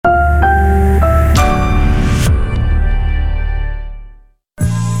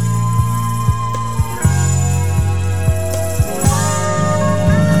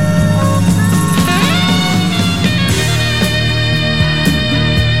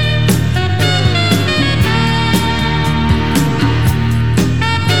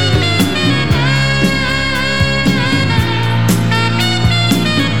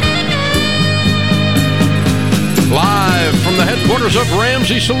headquarters of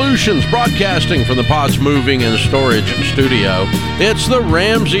Ramsey Solutions, broadcasting from the Pods Moving and Storage Studio. It's the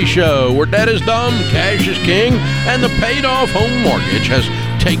Ramsey Show, where debt is dumb, cash is king, and the paid-off home mortgage has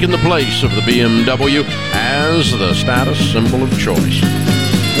taken the place of the BMW as the status symbol of choice.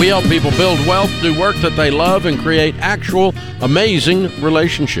 We help people build wealth, do work that they love, and create actual amazing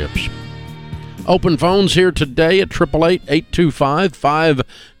relationships. Open phones here today at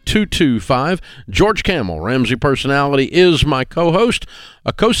 888-825-5225. George Camel, Ramsey Personality, is my co-host.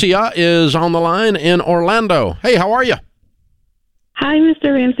 Akosia is on the line in Orlando. Hey, how are you? Hi,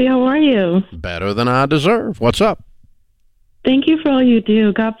 Mr. Ramsey. How are you? Better than I deserve. What's up? Thank you for all you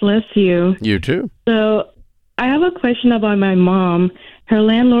do. God bless you. You too. So I have a question about my mom. Her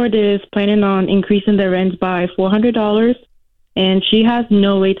landlord is planning on increasing the rent by $400, and she has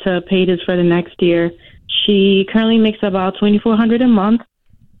no way to pay this for the next year. She currently makes about $2,400 a month.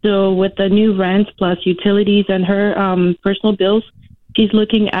 So with the new rent plus utilities and her personal bills, she's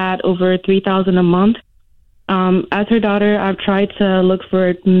looking at over $3,000 a month. As her daughter, I've tried to look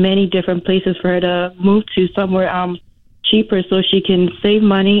for many different places for her to move to somewhere cheaper so she can save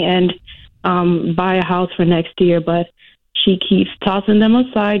money and buy a house for next year. But she keeps tossing them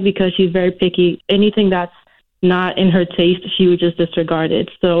aside because she's very picky. Anything that's not in her taste, she would just disregard it.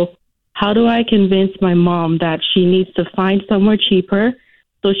 So how do I convince my mom that she needs to find somewhere cheaper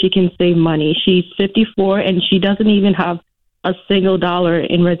so she can save money? She's 54 and she doesn't even have a single dollar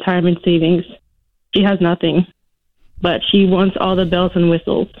in retirement savings. She has nothing, but she wants all the bells and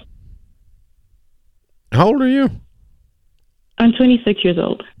whistles. How old are you? I'm 26 years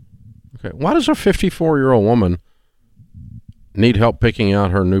old. Okay. Why does a 54-year-old woman need help picking out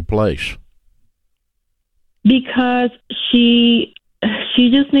her new place? Because she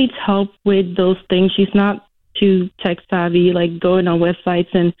just needs help with those things. She's not too tech savvy, like going on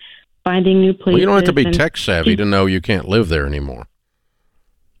websites and finding new places. Well, you don't have to be tech savvy to know you can't live there anymore.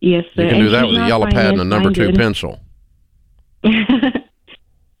 Yes, sir. You can do that with a yellow pad and a number 2 pencil.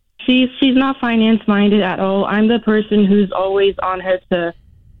 She's not finance minded at all. I'm the person who's always on her to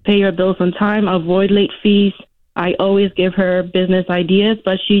pay her bills on time, avoid late fees. I always give her business ideas,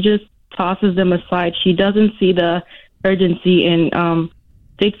 but she just tosses them aside. She doesn't see the urgency in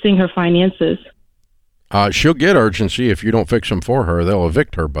fixing her finances. She'll get urgency if you don't fix them for her. They'll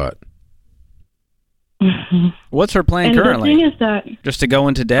evict her butt. Mm-hmm. What's her plan and currently? The thing is that just to go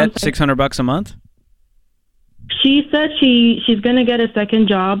into debt, $600 a month? She said she's going to get a second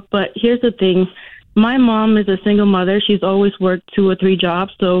job, but here's the thing. My mom is a single mother. She's always worked 2 or 3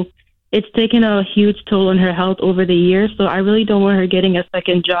 jobs, so it's taken a huge toll on her health over the years, so I really don't want her getting a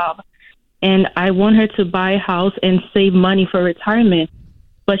second job. And I want her to buy a house and save money for retirement.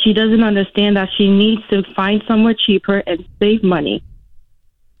 But she doesn't understand that she needs to find somewhere cheaper and save money.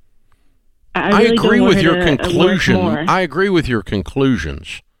 I really agree with your conclusion. More. I agree with your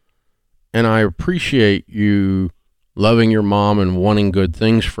conclusions. And I appreciate you loving your mom and wanting good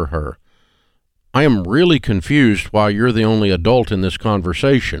things for her. I am really confused why you're the only adult in this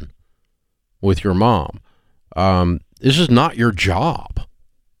conversation with your mom. This is not your job.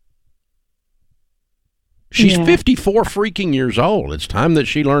 She's 54 freaking years old. It's time that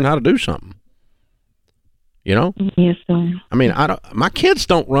she learned how to do something. You know? Yes, sir. I mean, my kids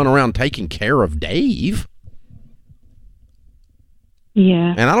don't run around taking care of Dave.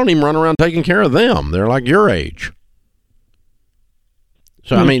 Yeah. And I don't even run around taking care of them. They're like your age.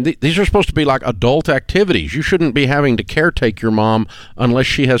 So, I mean, these are supposed to be like adult activities. You shouldn't be having to caretake your mom unless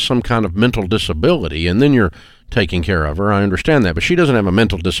she has some kind of mental disability, and then you're taking care of her. I understand that. But she doesn't have a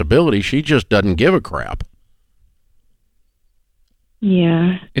mental disability. She just doesn't give a crap.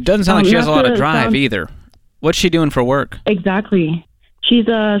 Yeah. It doesn't sound like she has a lot of drive either. What's she doing for work? Exactly. She's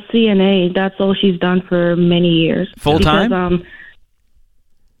a CNA. That's all she's done for many years. Full time?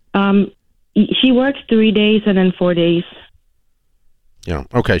 Because, she works 3 days and then 4 days. Yeah.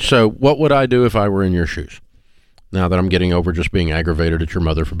 Okay. So what would I do if I were in your shoes? Now that I'm getting over just being aggravated at your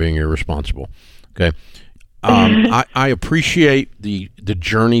mother for being irresponsible. Okay. I appreciate the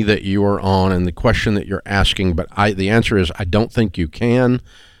journey that you are on and the question that you're asking, but the answer is I don't think you can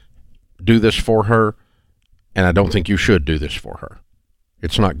do this for her, and I don't think you should do this for her.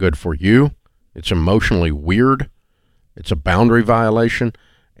 It's not good for you. It's emotionally weird. It's a boundary violation,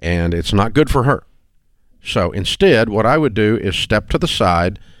 and it's not good for her. So instead, what I would do is step to the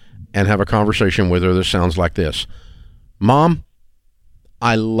side and have a conversation with her that sounds like this. Mom,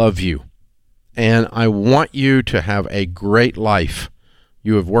 I love you, and I want you to have a great life.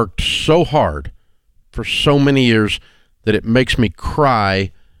 You have worked so hard for so many years that it makes me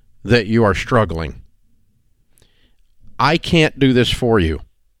cry that you are struggling. I can't do this for you.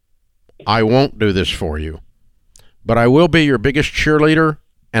 I won't do this for you. but I will be your biggest cheerleader,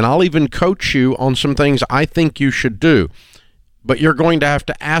 and I'll even coach you on some things I think you should do. But you're going to have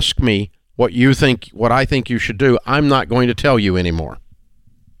to ask me what I think you should do. I'm not going to tell you anymore.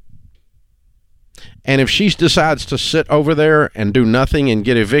 And if she decides to sit over there and do nothing and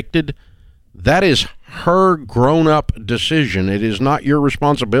get evicted, that is her grown-up decision. It is not your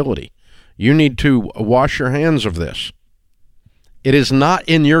responsibility. You need to wash your hands of this. It is not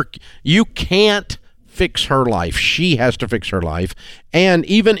you can't fix her life. She has to fix her life. And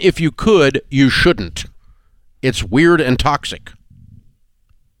even if you could, you shouldn't. It's weird and toxic.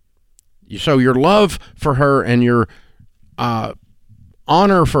 So your love for her and your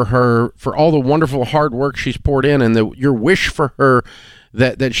honor for her, for all the wonderful hard work she's poured in, and your wish for her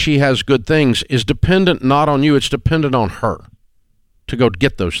that she has good things is dependent not on you. It's dependent on her to go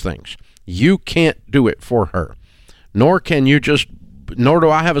get those things. You can't do it for her. Nor do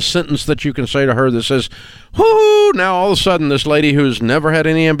I have a sentence that you can say to her that says, whoo, now all of a sudden this lady who's never had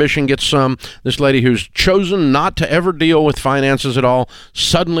any ambition gets some. This lady who's chosen not to ever deal with finances at all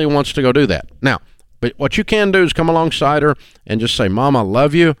suddenly wants to go do that. Now, but what you can do is come alongside her and just say, Mom, I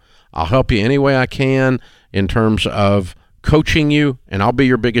love you. I'll help you any way I can in terms of coaching you, and I'll be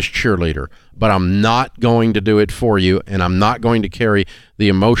your biggest cheerleader. But I'm not going to do it for you, and I'm not going to carry the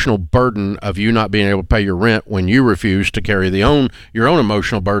emotional burden of you not being able to pay your rent when you refuse to carry your own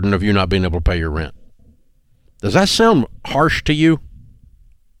emotional burden of you not being able to pay your rent. Does that sound harsh to you?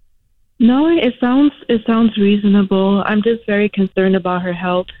 No, it sounds reasonable. I'm just very concerned about her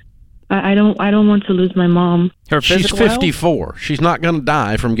health. I don't want to lose my mom. She's 54. Health? She's not going to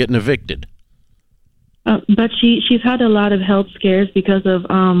die from getting evicted. But she's had a lot of health scares because of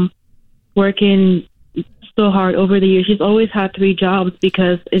working so hard over the years. She's always had 3 jobs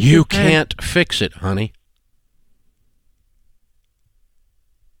because you can't fix it, honey.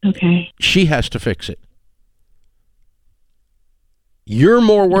 Okay. She has to fix it. You're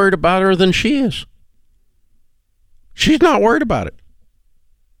more worried about her than she is. She's not worried about it.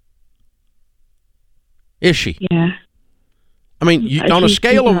 Is she? Yeah. I mean, on a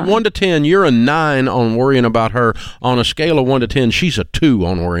scale of 1 to 10, you're a 9 on worrying about her. On a scale of 1 to 10, she's a 2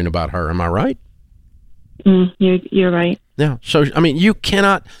 on worrying about her. Am I right? You're right. Yeah. So, I mean, you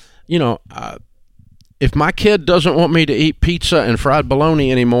cannot, if my kid doesn't want me to eat pizza and fried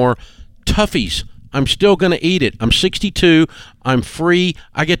bologna anymore, toughies. I'm still going to eat it. I'm 62. I'm free.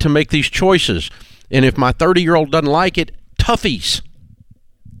 I get to make these choices. And if my 30-year-old doesn't like it, toughies.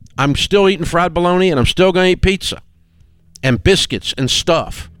 I'm still eating fried bologna, and I'm still going to eat pizza and biscuits and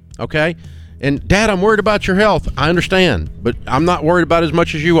stuff, okay? And, Dad, I'm worried about your health. I understand, but I'm not worried about as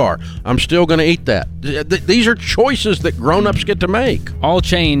much as you are. I'm still going to eat that. These are choices that grown-ups get to make. All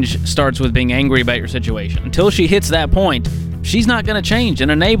change starts with being angry about your situation. Until she hits that point, she's not going to change,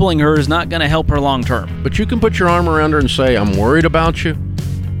 and enabling her is not going to help her long term. But you can put your arm around her and say, I'm worried about you,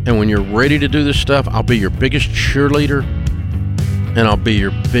 and when you're ready to do this stuff, I'll be your biggest cheerleader, and I'll be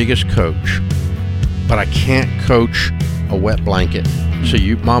your biggest coach. But I can't coach a wet blanket. So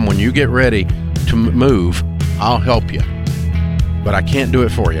Mom, when you get ready to move, I'll help you. But I can't do it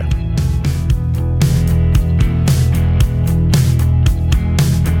for you.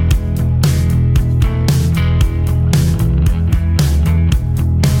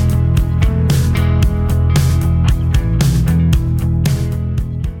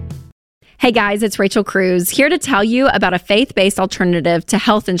 Hey guys, it's Rachel Cruz here to tell you about a faith-based alternative to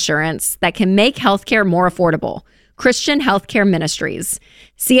health insurance that can make healthcare more affordable. Christian Healthcare Ministries.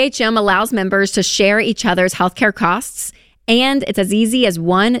 CHM allows members to share each other's healthcare costs, and it's as easy as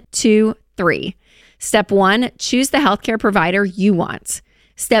 1, 2, 3. Step 1, choose the healthcare provider you want.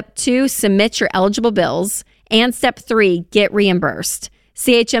 Step 2, submit your eligible bills. And Step 3, get reimbursed.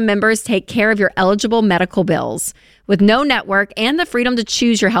 CHM members take care of your eligible medical bills. With no network and the freedom to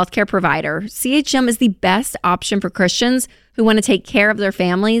choose your healthcare provider, CHM is the best option for Christians who want to take care of their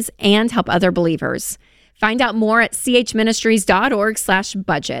families and help other believers. Find out more at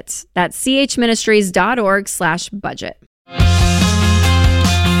chministries.org/budget. That's chministries.org/budget.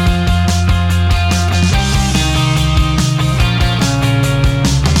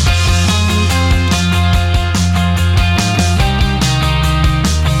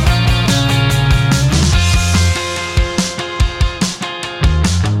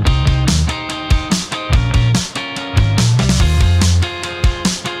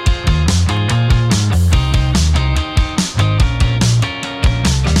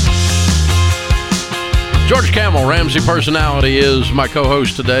 George Kamel, Ramsey Personality, is my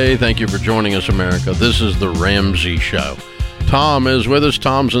co-host today. Thank you for joining us, America. This is The Ramsey Show. Tom is with us.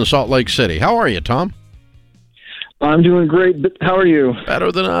 Tom's in Salt Lake City. How are you, Tom? I'm doing great. How are you?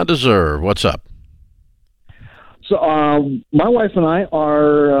 Better than I deserve. What's up? So my wife and I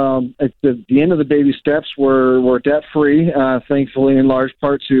are at the end of the baby steps. We're debt free, thankfully, in large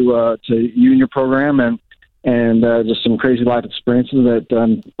part to you and your program and just some crazy life experiences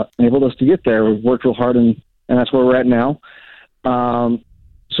that enabled us to get there. We've worked real hard, and that's where we're at now.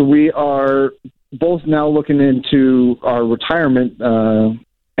 So we are both now looking into our retirement,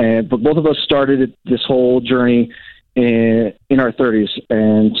 but both of us started this whole journey in our 30s,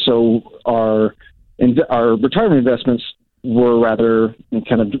 and so our retirement investments were rather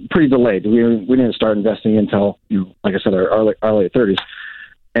kind of pretty delayed. We didn't start investing until, like I said, our late 30s.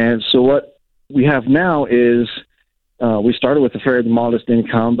 And so what we have now is we started with a fairly modest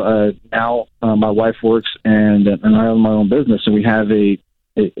income. Now my wife works and I own my own business, and we have a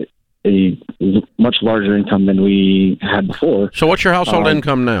much larger income than we had before. So what's your household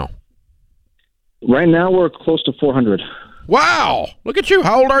income now? Right now we're close to 400. Wow! Look at you.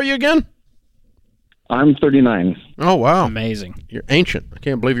 How old are you again? I'm 39. Oh, wow. Amazing. You're ancient. I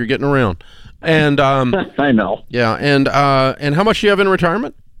can't believe you're getting around. And I know. Yeah, and how much do you have in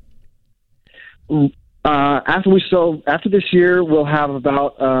retirement? After this year, we'll have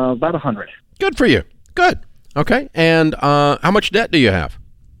about 100. Good for you. Good. Okay. And how much debt do you have?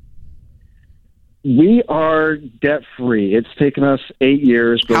 We are debt free. It's taken us 8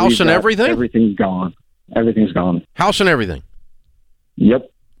 years. But House and everything? Everything's gone. Everything's gone. House and everything?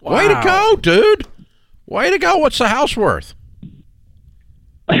 Yep. Wow. Way to go, dude. Way to go. What's the house worth?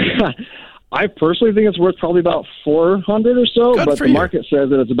 I personally think it's worth probably about 400 or so, Good but for the you. market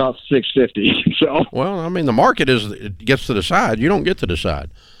says that it's about 650. So, well, I mean, the market gets to decide. You don't get to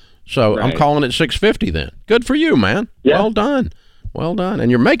decide. So right. I'm calling it 650 then. Good for you, man. Yeah. Well done. Well done. And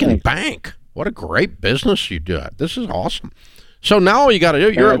you're making Thanks. bank. What a great business you do. This is awesome. So now all you got to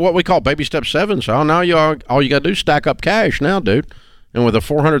do, you're at what we call baby step 7. So now all you got to do is stack up cash now, dude. And with a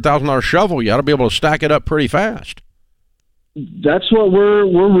 $400,000 shovel, you ought to be able to stack it up pretty fast. that's what we're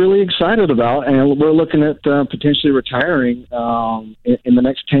really excited about, and we're looking at potentially retiring in the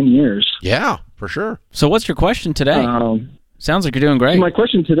next 10 years. Yeah, for sure. So what's your question today? Sounds like you're doing great. My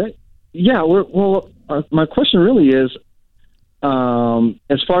question today, my question really is,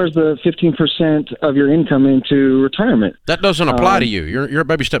 as far as the 15% of your income into retirement. That doesn't apply to you. You're at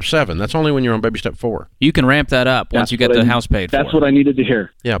baby step 7. That's only when you're on baby step 4. You can ramp that up once you get the house paid for. That's what I needed to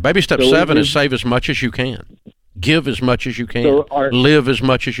hear. Yeah, baby step 7 is save as much as you can. Give as much as you can. Live as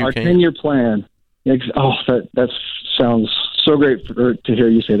much as you can. Our 10-year plan. That sounds so great to hear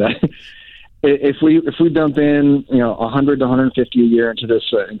you say that. If we dump in 100 to 150 a year into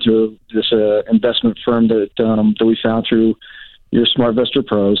this investment firm that we found through your SmartVestor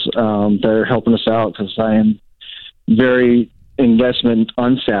Pros, they're helping us out because I am very investment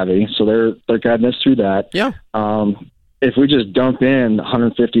unsavvy, so they're guiding us through that. Yeah. If we just dump in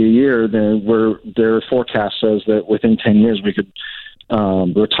 150 a year, then their forecast says that within 10 years we could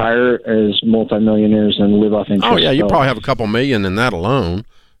retire as multimillionaires and live off interest. Oh yeah, you probably have a couple million in that alone,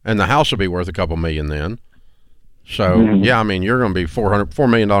 and the house will be worth a couple million then. So yeah, I mean you're going to be $4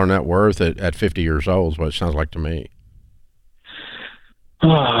 million net worth at 50 years old. Is what it sounds like to me.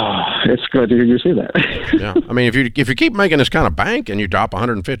 It's good to hear you say that. Yeah, I mean, if you keep making this kind of bank and you drop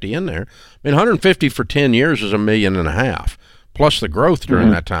 150 in there, I mean, 150 for 10 years is $1.5 million. Plus the growth during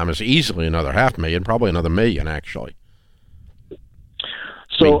that time is easily another $500,000, probably another $1 million actually.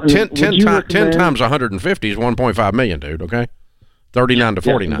 So 10 times 150 is 1.5 million, dude. Okay, 39 to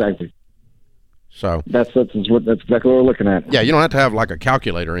 49. Yeah, exactly. So that's exactly what we're looking at. Yeah, you don't have to have like a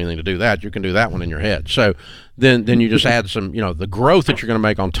calculator or anything to do that. You can do that one in your head. So then you just add some, the growth that you're going to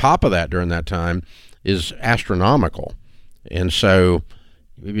make on top of that during that time is astronomical. And so,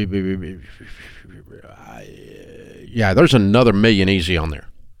 yeah, there's another $1 million easy on there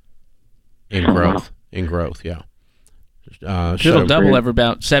in growth. Yeah. It'll double every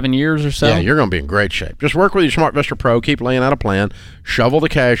about 7 years or so. Yeah, you're going to be in great shape. Just work with your SmartVestor Pro. Keep laying out a plan. Shovel the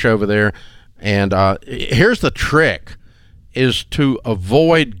cash over there. And here's the trick, is to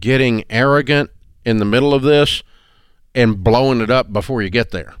avoid getting arrogant in the middle of this and blowing it up before you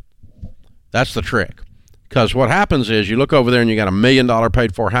get there. That's the trick. Because what happens is you look over there and you got $1 million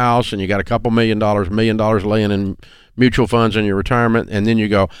paid for house and you got a couple $1 million laying in mutual funds in your retirement, and then you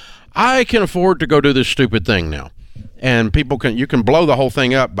go, I can afford to go do this stupid thing now. And you can blow the whole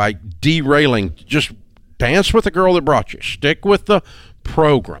thing up by derailing. Just dance with the girl that brought you. Stick with the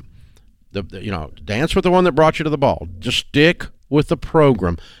program. Dance with the one that brought you to the ball. Just stick with the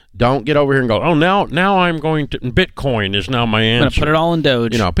program. Don't get over here and go, oh, now I'm going to Bitcoin is now my answer. I'm going to put it all in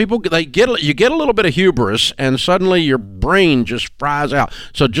Doge. You know, people you get a little bit of hubris, and suddenly your brain just fries out.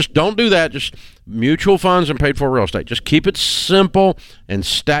 So just don't do that. Just mutual funds and paid for real estate. Just keep it simple and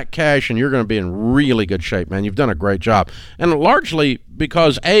stack cash, and you're going to be in really good shape, man. You've done a great job, and largely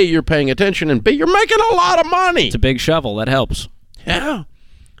because A, you're paying attention, and B, you're making a lot of money. It's a big shovel. That helps. Yeah,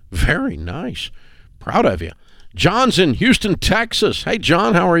 very nice. Proud of you. John's in Houston, Texas. Hey,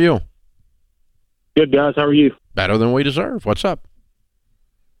 John, how are you? Good, guys. How are you? Better than we deserve. What's up?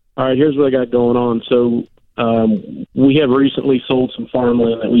 All right, here's what I got going on. So we have recently sold some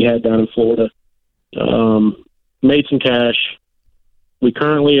farmland that we had down in Florida, made some cash. We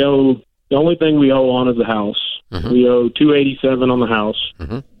currently owe, the only thing we owe on is the house. Mm-hmm. We owe $287 on the house.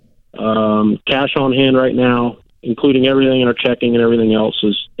 Mm-hmm. Cash on hand right now, including everything in our checking and everything else,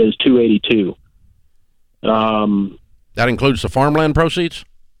 is $282. That includes the farmland proceeds?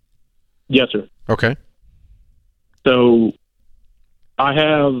 Yes, sir. Okay. So I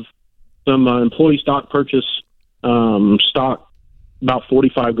have some employee stock purchase stock, about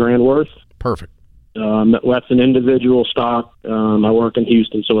 $45,000 worth. Perfect. That's an individual stock. I work in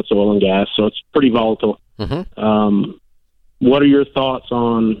Houston, so it's oil and gas, so it's pretty volatile. Mm-hmm. What are your thoughts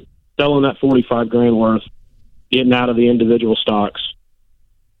on selling that $45,000 worth, getting out of the individual stocks,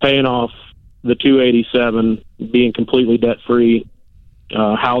 paying off the $287, being completely debt free?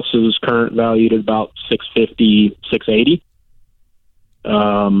 House is current valued at about $650, $680.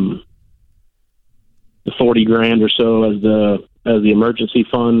 The $40,000 or so as the emergency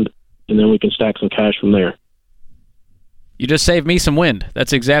fund, and then we can stack some cash from there. You just saved me some wind.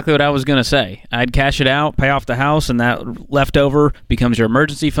 That's exactly what I was going to say. I'd cash it out, pay off the house, and that leftover becomes your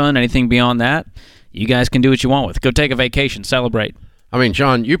emergency fund. Anything beyond that, you guys can do what you want with. Go take a vacation, celebrate. I mean,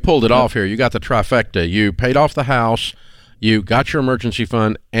 John, you pulled it off here. You got the trifecta. You paid off the house, you got your emergency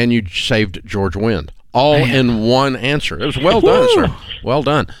fund, and you saved George Wind. All in one answer. It was well done, sir. Well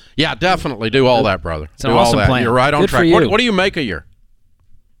done. Yeah, definitely do all that, brother. It's an awesome plan. You're right on Good track. for you. What do you make a year?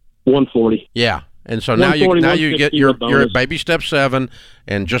 140. Yeah. And so now you get you're at baby step 7,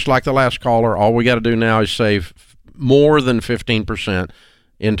 and just like the last caller, all we got to do now is save more than 15%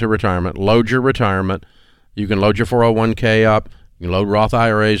 into retirement. Load your retirement. You can load your 401k up. You can load Roth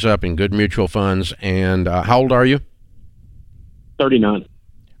IRAs up in good mutual funds. And how old are you? 39.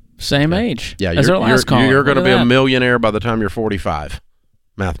 Same age. Yeah, as our last caller. You're going to be a millionaire by the time you're 45,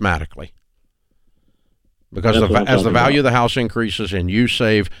 mathematically. Because as the value of the house increases and you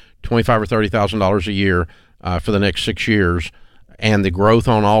save $25,000 or $30,000 a year for the next 6 years, and the growth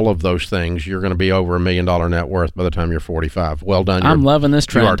on all of those things, you're going to be over $1 million net worth by the time you're 45. Well done. I'm loving this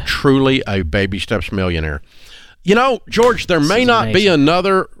trend. You are truly a baby steps millionaire. You know, George, there may not be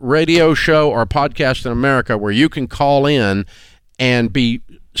another radio show or podcast in America where you can call in and be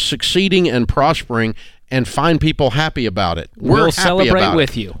succeeding and prospering and find people happy about it. We'll happy celebrate about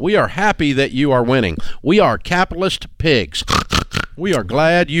with it. you. We are happy that you are winning. We are capitalist pigs. We are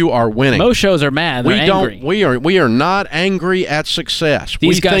glad you are winning. Most shows are mad. They're angry. We are not angry at success.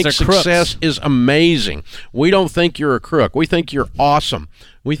 These guys think are crooks. Success is amazing. We don't think you're a crook. We think you're awesome.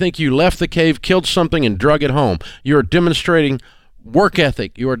 We think you left the cave, killed something, and drug it home. You're demonstrating work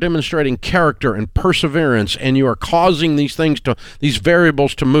ethic. You are demonstrating character and perseverance, and you are causing these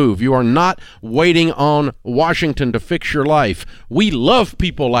variables to move. You are not waiting on Washington to fix your life. We love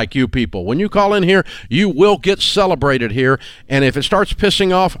people like you people. When you call in here, you will get celebrated here, and if it starts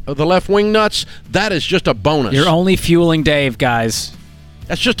pissing off the left-wing nuts, that is just a bonus. You're only fueling Dave, guys.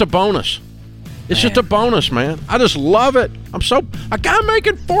 That's just a bonus. It's just a bonus, man. I just love it. A guy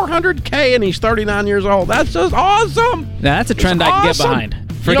making $400K and he's 39 years old. That's just awesome. Now, that's a trend I can get behind.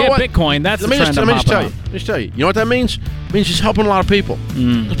 Forget Bitcoin. That's the trend I'm hopping on. Let me just tell you. You know what that means? It means he's helping a lot of people.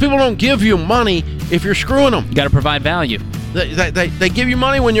 Because people don't give you money if you're screwing them. You got to provide value. They give you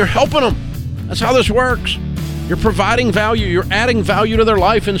money when you're helping them. That's how this works. You're providing value. You're adding value to their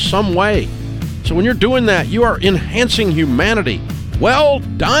life in some way. So when you're doing that, you are enhancing humanity. Well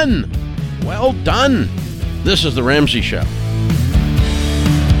done. Well done. This is The Ramsey Show.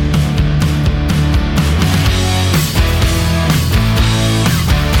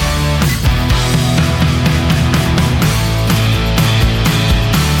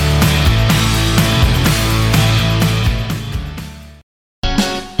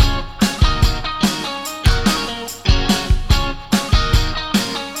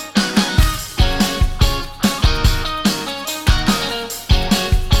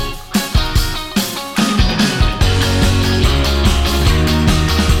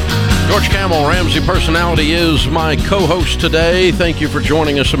 George Kamel, Ramsey Personality, is my co-host today. Thank you for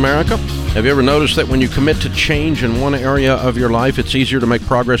joining us, America. Have you ever noticed that when you commit to change in one area of your life, it's easier to make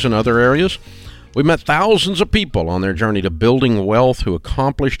progress in other areas? We met thousands of people on their journey to building wealth who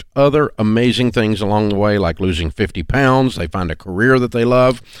accomplished other amazing things along the way, like losing 50 pounds. They find a career that they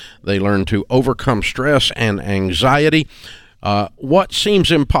love. They learn to overcome stress and anxiety. What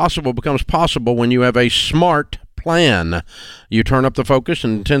seems impossible becomes possible when you have a smart plan. You turn up the focus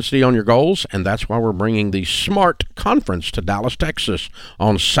and intensity on your goals, and that's why we're bringing the SMART Conference to Dallas, Texas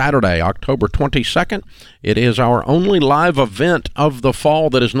on Saturday, October 22nd. It is our only live event of the fall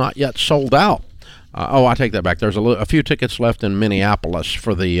that is not yet sold out. I take that back. There's a few tickets left in Minneapolis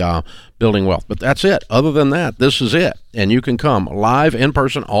for the Building Wealth, but that's it. Other than that, this is it, and you can come live in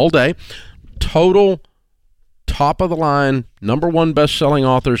person all day. Total top of the line, number one best-selling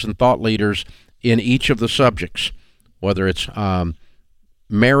authors and thought leaders in each of the subjects, whether it's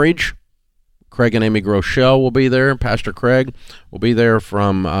marriage. Craig and Amy Groeschel will be there. Pastor Craig will be there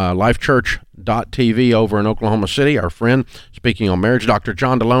from lifechurch.tv over in Oklahoma City. Our friend speaking on marriage. Dr.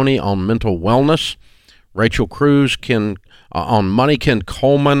 John Deloney on mental wellness. Rachel Cruz on money. Ken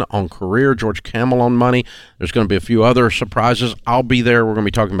Coleman on career. George Camel on money. There's going to be a few other surprises. I'll be there. We're going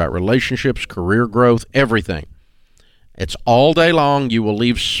to be talking about relationships, career growth, everything. It's all day long. You will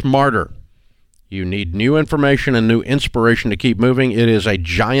leave smarter. You need new information and new inspiration to keep moving. It is a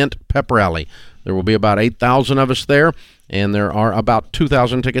giant pep rally. There will be about 8,000 of us there, and there are about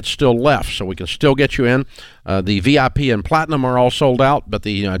 2,000 tickets still left, so we can still get you in. The VIP and Platinum are all sold out, but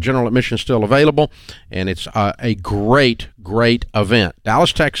the general admission is still available, and it's a great, great event.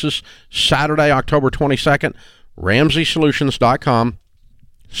 Dallas, Texas, Saturday, October 22nd,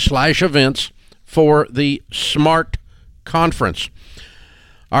 RamseySolutions.com/events for the SMART Conference.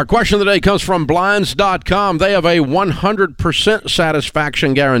 Our question of the day comes from Blinds.com. They have a 100%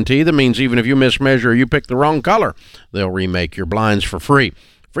 satisfaction guarantee. That means even if you mismeasure or you pick the wrong color, they'll remake your blinds for free.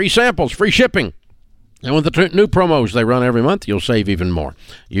 Free samples, free shipping. And with the new promos they run every month, you'll save even more.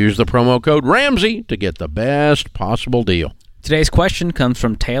 Use the promo code Ramsey to get the best possible deal. Today's question comes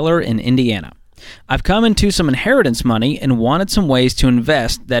from Taylor in Indiana. I've come into some inheritance money and wanted some ways to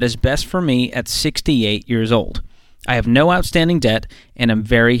invest that is best for me at 68 years old. I have no outstanding debt, and I'm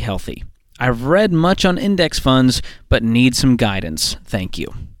very healthy. I've read much on index funds, but need some guidance. Thank you.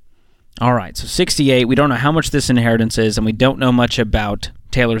 All right, so 68, we don't know how much this inheritance is, and we don't know much about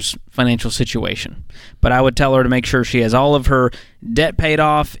Taylor's financial situation. But I would tell her to make sure she has all of her debt paid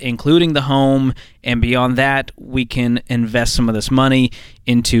off, including the home, and beyond that, we can invest some of this money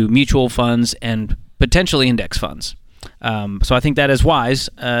into mutual funds and potentially index funds. So I think that is wise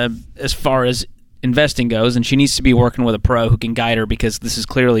as far as investing goes, and she needs to be working with a pro who can guide her because this is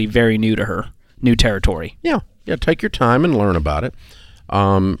clearly very new to her, new territory. Yeah, take your time and learn about it.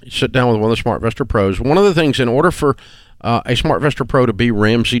 Sit down with one of the SmartVestor pros. One of the things, in order for a SmartVestor pro to be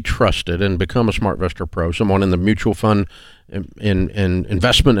Ramsey trusted and become a SmartVestor pro, someone in the mutual fund in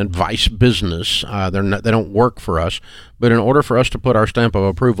investment advice business, they don't work for us, but in order for us to put our stamp of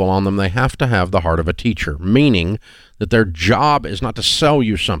approval on them, they have to have the heart of a teacher, meaning that their job is not to sell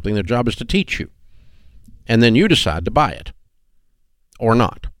you something, their job is to teach you. And then you decide to buy it or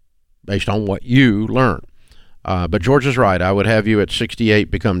not, based on what you learn. But George is right. I would have you at 68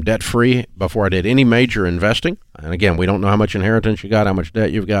 become debt-free before I did any major investing. And again, we don't know how much inheritance you got, how much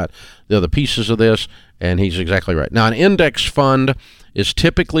debt you've got, the other pieces of this, and he's exactly right. Now, an index fund is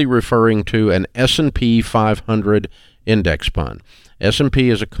typically referring to an S&P 500 index fund. S&P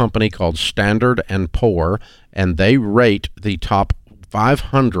is a company called Standard & Poor, and they rate the top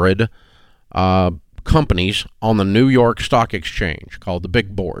 500 companies on the New York Stock Exchange, called the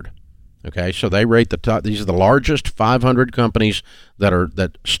Big Board. Okay, so they rate the top. These are the largest 500 companies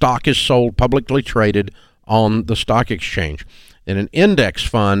that stock is sold, publicly traded on the stock exchange. And an index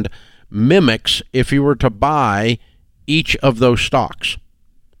fund mimics if you were to buy each of those stocks,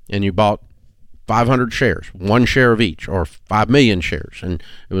 and you bought 500 shares, one share of each, or 5 million shares, and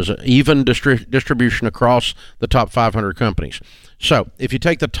it was an even distribution across the top 500 companies. So if you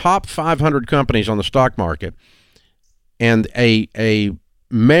take the top 500 companies on the stock market and a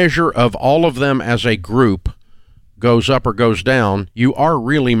measure of all of them as a group goes up or goes down, you are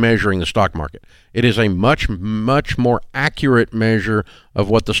really measuring the stock market. It is a much, much more accurate measure of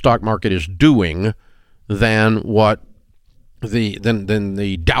what the stock market is doing than what the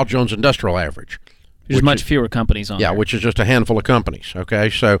Dow Jones Industrial Average. There's much fewer companies on there. Yeah, which is just a handful of companies, okay?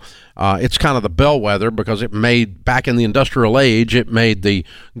 So it's kind of the bellwether because it made, back in the industrial age, it made the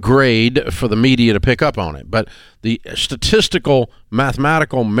grade for the media to pick up on it. But the statistical,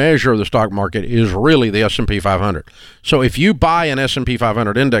 mathematical measure of the stock market is really the S&P 500. So if you buy an S&P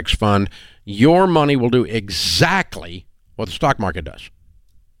 500 index fund, your money will do exactly what the stock market does.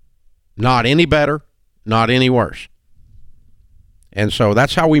 Not any better, not any worse. And so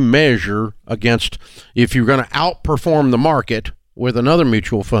that's how we measure against, if you're going to outperform the market with another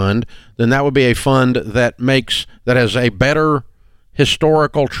mutual fund, then that would be a fund that has a better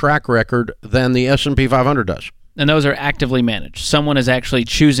historical track record than the S&P 500 does. And those are actively managed. Someone is actually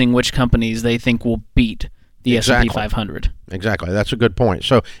choosing which companies they think will beat the S&P 500. Exactly. That's a good point.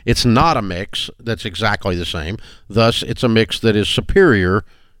 So it's not a mix that's exactly the same. Thus, it's a mix that is superior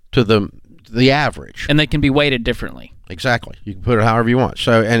to the average. And they can be weighted differently. Exactly. You can put it however you want.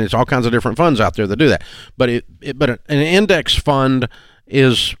 So, and it's all kinds of different funds out there that do that. But but an index fund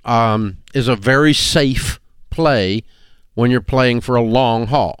is a very safe play when you're playing for a long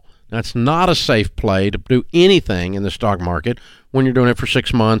haul. That's not a safe play to do anything in the stock market when you're doing it for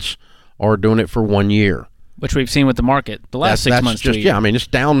 6 months or doing it for 1 year. Which we've seen with the market the last 6 months. I mean, it's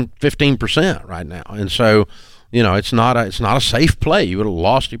down 15% right now, and so it's not a safe play. You would have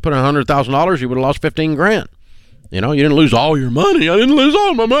lost. You put in $100,000, you would have lost $15,000. You didn't lose all your money. I didn't lose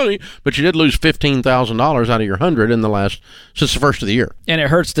all my money, but you did lose $15,000 out of your 100 since the first of the year. And it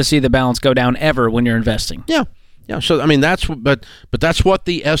hurts to see the balance go down ever when you're investing. Yeah. Yeah, so I mean that's what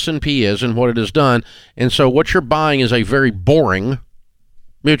the S&P is and what it has done, and so what you're buying is a very boring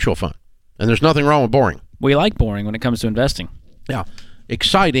mutual fund, and there's nothing wrong with boring. We like boring when it comes to investing. Yeah,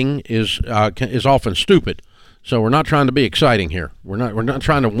 exciting is often stupid, so we're not trying to be exciting here. We're not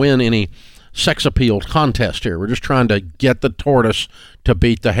trying to win any sex appeal contest here. We're just trying to get the tortoise to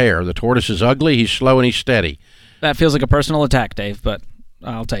beat the hare. The tortoise is ugly, he's slow, and he's steady. That feels like a personal attack, Dave, but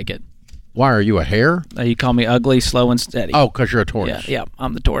I'll take it. Why, are you a hare? You call me ugly, slow, and steady. Oh, because you're a tortoise. Yeah,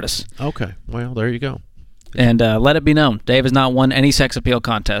 I'm the tortoise. Okay, well, there you go. And let it be known, Dave has not won any sex appeal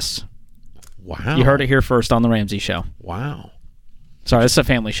contests. Wow. You heard it here first on The Ramsey Show. Wow. Sorry, this is a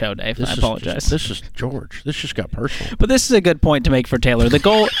family show, Dave. I apologize. This is George. This just got personal. But this is a good point to make for Taylor. The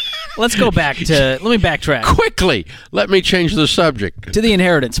goal, let me backtrack. Quickly, let me change the subject. To the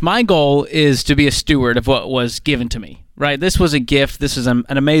inheritance. My goal is to be a steward of what was given to me, right? This was a gift. This is an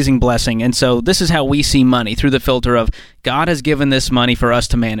amazing blessing. And so this is how we see money, through the filter of God has given this money for us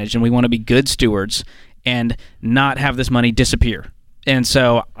to manage, and we want to be good stewards and not have this money disappear. And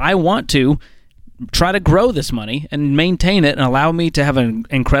so I want to try to grow this money and maintain it and allow me to have an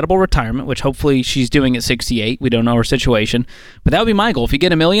incredible retirement, which hopefully she's doing at 68. We don't know her situation. But that would be my goal. If you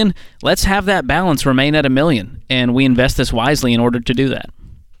get $1 million, let's have that balance remain at $1 million. And we invest this wisely in order to do that.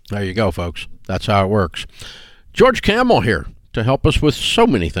 There you go, folks. That's how it works. George Kamel here to help us with so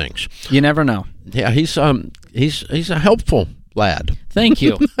many things. You never know. Yeah, he's a helpful lad. Thank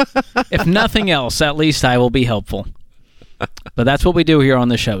you. If nothing else, at least I will be helpful. But that's what we do here on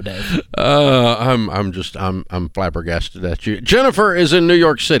the show, Dave. I'm flabbergasted at you. Jennifer is in New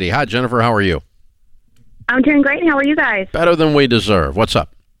York City. Hi, Jennifer. How are you? I'm doing great. How are you guys? Better than we deserve. What's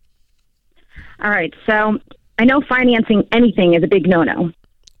up? All right. So I know financing anything is a big no-no,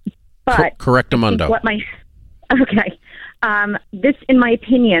 but correctamundo. Okay. This, in my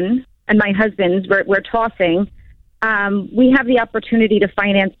opinion, and my husband's, we're tossing. We have the opportunity to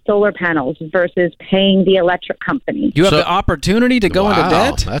finance solar panels versus paying the electric company. You have the opportunity to go into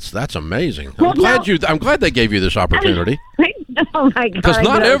debt? That's amazing. I'm glad they gave you this opportunity. Oh my God! Because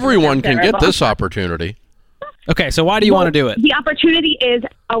not everyone can get this opportunity. Okay, so why do you want to do it? The opportunity is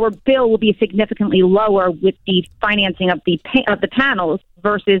our bill will be significantly lower with the financing of the panels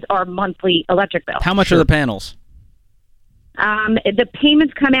versus our monthly electric bill. How much are the panels? The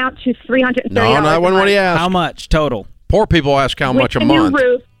payments come out to $330. No, I wouldn't want to ask. How much total? Poor people ask how much a month.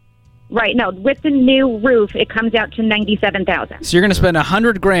 Roof, right? No, with the new roof, it comes out to $97,000. So you're going to spend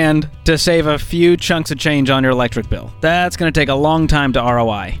 $100,000 to save a few chunks of change on your electric bill. That's going to take a long time to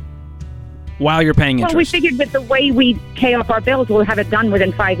ROI. While you're paying interest. Well, we figured with the way we pay off our bills, we'll have it done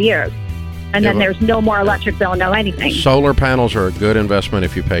within 5 years. And then there's no more electric bill, no anything. Solar panels are a good investment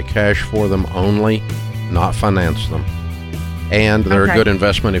if you pay cash for them only, not finance them. And they're a good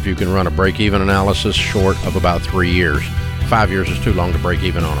investment if you can run a break-even analysis short of about 3 years. 5 years is too long to break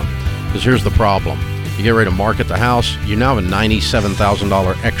even on them. Because here's the problem. You get ready to market the house, you now have a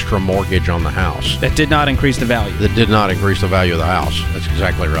 $97,000 extra mortgage on the house. That did not increase the value. That did not increase the value of the house. That's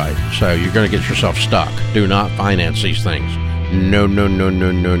exactly right. So you're going to get yourself stuck. Do not finance these things. No.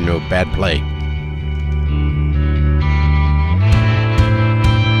 Bad play.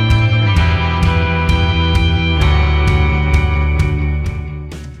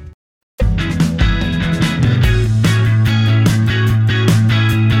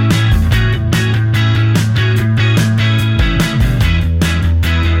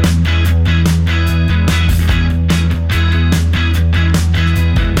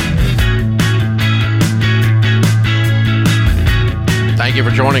 Thank you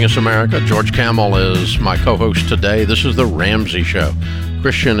for joining us, America. George Kamel is my co-host today. This is The Ramsey Show.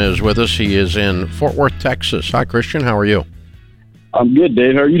 Christian is with us. He is in Fort Worth, Texas. Hi, Christian. How are you? I'm good,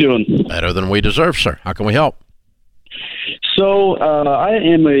 Dave. How are you doing? Better than we deserve, sir. How can we help? So I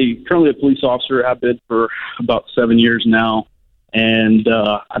am currently a police officer. I've been for about 7 years now, and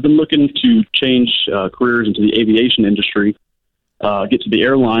I've been looking to change careers into the aviation industry, get to the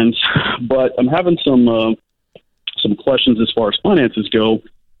airlines, but I'm having some questions as far as finances go.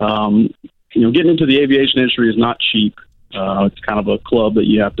 Getting into the aviation industry is not cheap. It's kind of a club that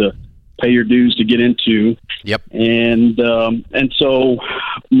you have to pay your dues to get into. Yep. And so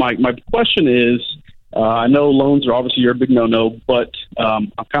my question is, I know loans are obviously your big no-no, but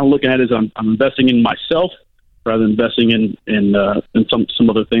I'm kind of looking at it as I'm investing in myself rather than investing in some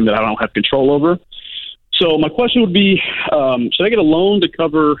other thing that I don't have control over. So my question would be, should I get a loan to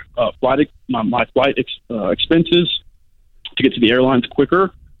cover my flight expenses to get to the airlines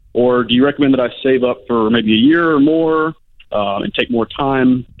quicker? Or do you recommend that I save up for maybe a year or more and take more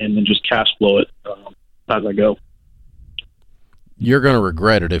time and then just cash flow it as I go? You're going to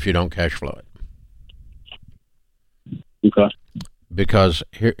regret it if you don't cash flow it. Okay. Because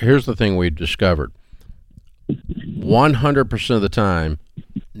here's the thing we've discovered. 100% of the time,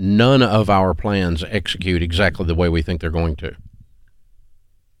 none of our plans execute exactly the way we think they're going to.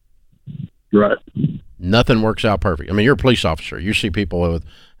 Right. Nothing works out perfect. I mean, you're a police officer. You see people with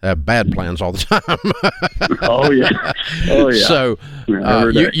have bad plans all the time. Oh, yeah. So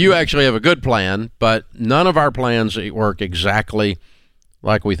you actually have a good plan, but none of our plans work exactly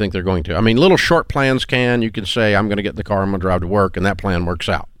like we think they're going to. I mean, little short plans can. You can say, I'm going to get in the car, I'm going to drive to work, and that plan works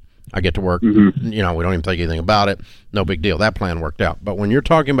out. I get to work, we don't even think anything about it. No big deal. That plan worked out. But when you're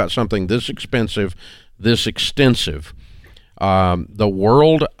talking about something this expensive, this extensive, the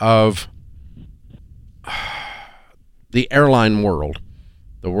world of the airline world,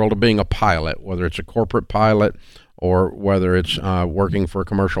 the world of being a pilot, whether it's a corporate pilot or whether it's working for a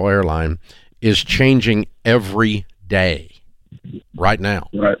commercial airline, is changing every day right now.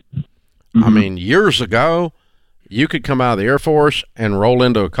 Right. I mean, years ago, you could come out of the Air Force and roll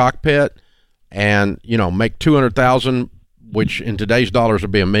into a cockpit and, make $200,000, which in today's dollars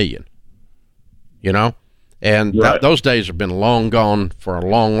would be $1 million, and right. Those days have been long gone for a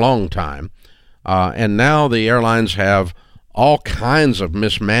long, long time. And now the airlines have all kinds of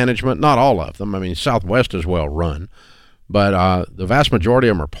mismanagement, not all of them. I mean, Southwest is well run, but the vast majority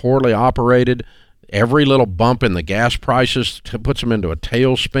of them are poorly operated. Every little bump in the gas prices puts them into a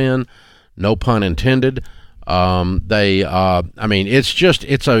tailspin, no pun intended. It's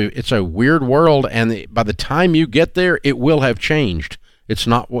a weird world, and by the time you get there, it will have changed. It's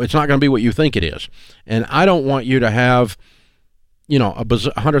not going to be what you think it is. And I don't want you to have,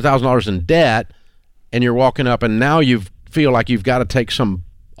 $100,000 in debt, and you're walking up, and now you feel like you've got to take some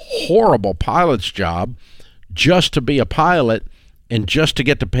horrible pilot's job just to be a pilot and just to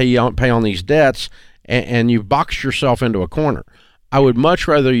get to pay on these debts, and you've boxed yourself into a corner. I would much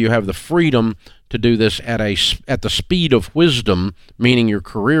rather you have the freedom to do this at the speed of wisdom, meaning your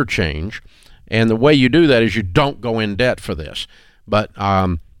career change, and the way you do that is you don't go in debt for this. But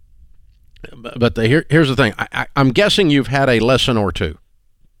here's the thing. I'm guessing you've had a lesson or two.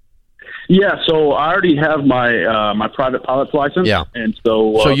 Yeah, so I already have my my private pilot's license. Yeah, and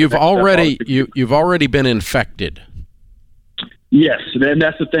so you've already been infected. Yes, and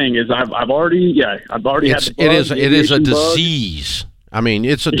that's the thing is I've already had the bug, it is a disease. I mean,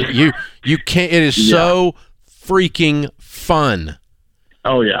 you can't. It is so freaking fun.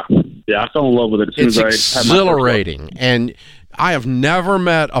 Oh yeah, I fell in love with it. It's exhilarating, and I have never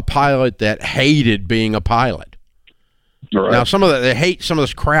met a pilot that hated being a pilot. Right. Now, they hate some of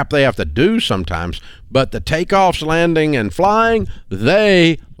this crap they have to do sometimes, but the takeoffs, landing, and flying,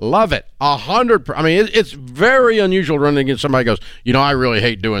 they love it. 100%. I mean, it's very unusual running against somebody who goes, I really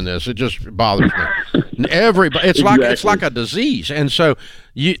hate doing this. It just bothers me. Everybody, it's like a disease, and so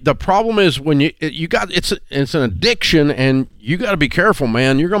the problem is when it's an addiction, and you got to be careful,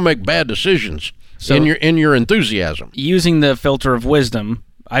 man. You're going to make bad decisions in your enthusiasm. Using the filter of wisdom,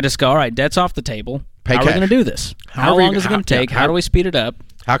 I just go, all right, debt's off the table. Pay How cash. are we going to do this? How long is it going to take? How do we speed it up?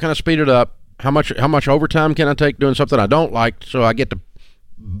 How can I speed it up? How much overtime can I take doing something I don't like, so I get to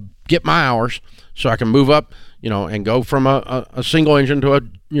get my hours, so I can move up, and go from a single engine to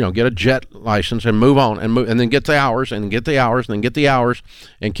get a jet license and move on and then get the hours and get the hours and then get the hours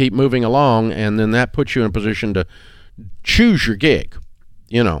and keep moving along, and then that puts you in a position to choose your gig.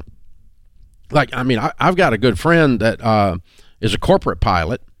 I've got a good friend that is a corporate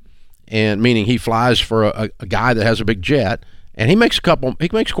pilot. And meaning he flies for a guy that has a big jet, and he makes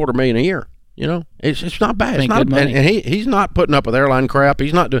 $250,000 a year. You know, it's not bad. It's Make not, good money. and he's not putting up with airline crap.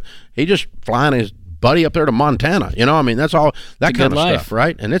 He's not doing. He just flying his buddy up there to Montana. You know, I mean, that's all that kind of stuff,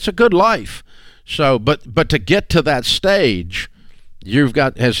 right? And it's a good life. So, but to get to that stage, you've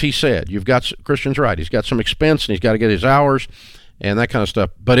got, as he said, you've got, Christian's right. He's got some expense and he's got to get his hours and that kind of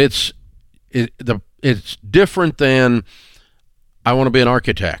stuff. But it's different than, I want to be an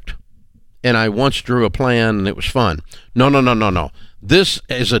architect and I once drew a plan and it was fun. No. This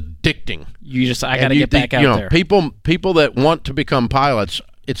is addicting. I got to get back out there. People that want to become pilots,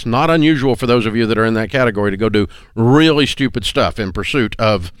 it's not unusual for those of you that are in that category to go do really stupid stuff in pursuit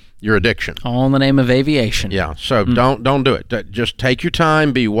of your addiction. All in the name of aviation. Yeah, so don't do it. Just take your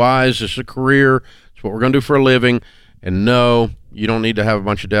time, be wise. This is a career. It's what we're going to do for a living. And no, you don't need to have a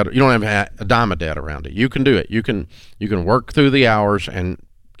bunch of debt. You don't have a dime of debt around it. You can do it. You can work through the hours and,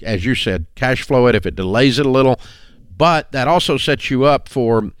 as you said, cash flow it if it delays it a little. But that also sets you up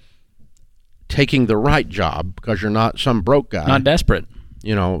for taking the right job because you're not some broke guy. Not desperate.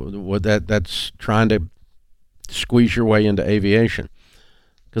 You know, that's trying to squeeze your way into aviation.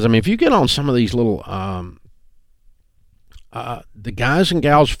 Because, I mean, if you get on some of these little the guys and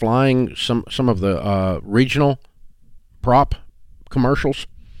gals flying some of the regional prop commercials,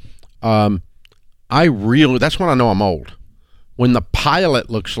 that's when I know I'm old. When the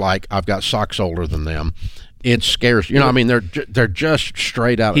pilot looks like I've got socks older than them, it scares you. You know, I mean, they're just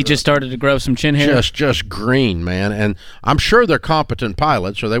straight out. He just started to grow some chin hair. Just green, man. And I'm sure they're competent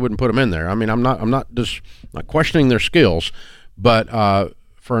pilots, or they wouldn't put them in there. I mean, I'm not not questioning their skills, but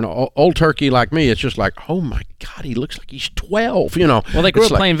for an old turkey like me, it's just like, oh my God, he looks like he's 12. You know. Well, they grew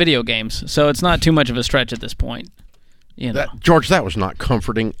up playing video games, so it's not too much of a stretch at this point. You know. George, that was not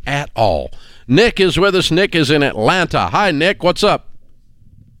comforting at all. Nick is with us. Nick is in Atlanta. Hi, Nick. What's up?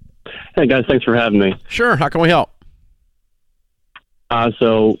 Hey, guys. Thanks for having me. Sure. How can we help? I'm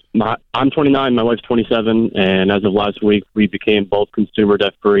 29. My wife's 27. And as of last week, we became both consumer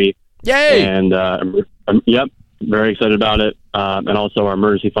debt-free. Yay! And, yep, very excited about it. And also our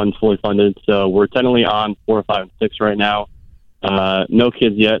emergency fund's fully funded. So we're technically on 4, 5, and 6 right now. No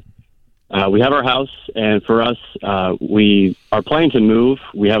kids yet. We have our house, and for us, we are planning to move.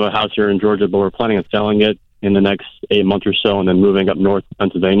 We have a house here in Georgia, but we're planning on selling it in the next 8 months or so and then moving up north to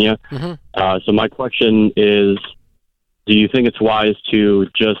Pennsylvania. Mm-hmm. So my question is, do you think it's wise to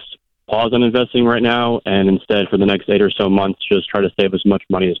just pause on investing right now and instead for the next 8 or so months just try to save as much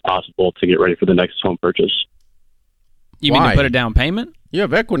money as possible to get ready for the next home purchase? You mean to put a down payment? You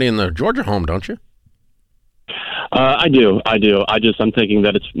have equity in the Georgia home, don't you? I do. I'm thinking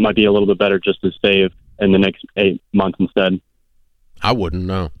that it might be a little bit better just to save in the next 8 months instead. I wouldn't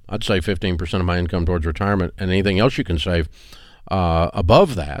know. I'd save 15% of my income towards retirement, and anything else you can save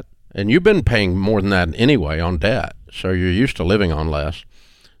above that. And you've been paying more than that anyway on debt, so you're used to living on less.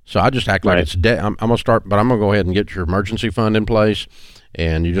 So I just act like it's debt. I'm going to start, but I'm going to go ahead and get your emergency fund in place,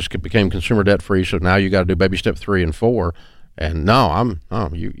 and you just became consumer debt free. So now you got to do baby step 3 and 4. And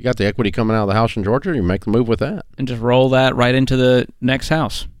you got the equity coming out of the house in Georgia. You make the move with that, and just roll that right into the next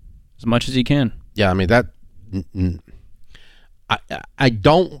house as much as you can. Yeah, I mean that. I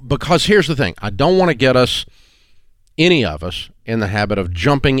don't, because here's the thing. I don't want to get any of us, in the habit of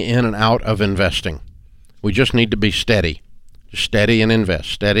jumping in and out of investing. We just need to be steady, just steady and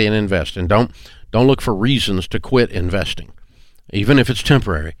invest, and don't look for reasons to quit investing, even if it's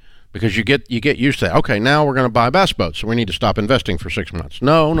temporary. Because you get used to that. Okay, now we're going to buy bass boats, so we need to stop investing for 6 months.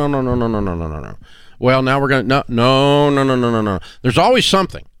 No. Well, now we're going to no. There's always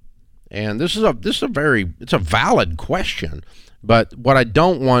something, and this is a valid question. But what I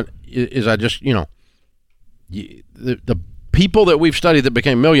don't want is the people that we've studied that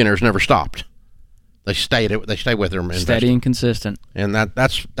became millionaires never stopped. They stayed with their steady and consistent, and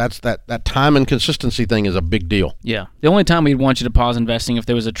that time and consistency thing is a big deal. Yeah, the only time we'd want you to pause investing if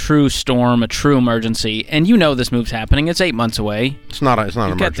there was a true storm, a true emergency, and you know this move's happening. It's 8 months away. It's not an emergency.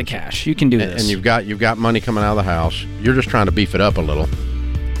 You've got the cash. You can do this, and you've got money coming out of the house. You're just trying to beef it up a little,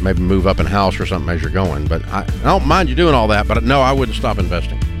 maybe move up in house or something as you're going. But I don't mind you doing all that. But no, I wouldn't stop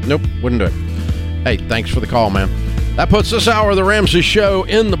investing. Nope, wouldn't do it. Hey, thanks for the call, man. That puts this hour of The Ramsey Show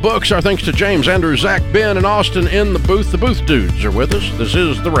in the books. Our thanks to James, Andrew, Zach, Ben, and Austin in the booth. The booth dudes are with us. This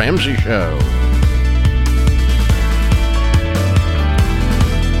is The Ramsey Show.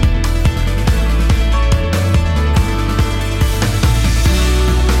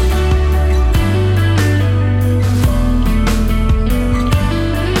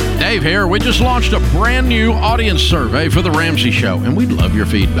 Dave here. We just launched a brand new audience survey for The Ramsey Show, and we'd love your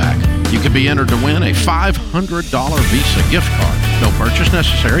feedback. You could be entered to win a $500 Visa gift card. No purchase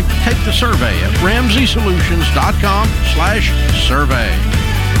necessary. Take the survey at RamseySolutions.com/survey.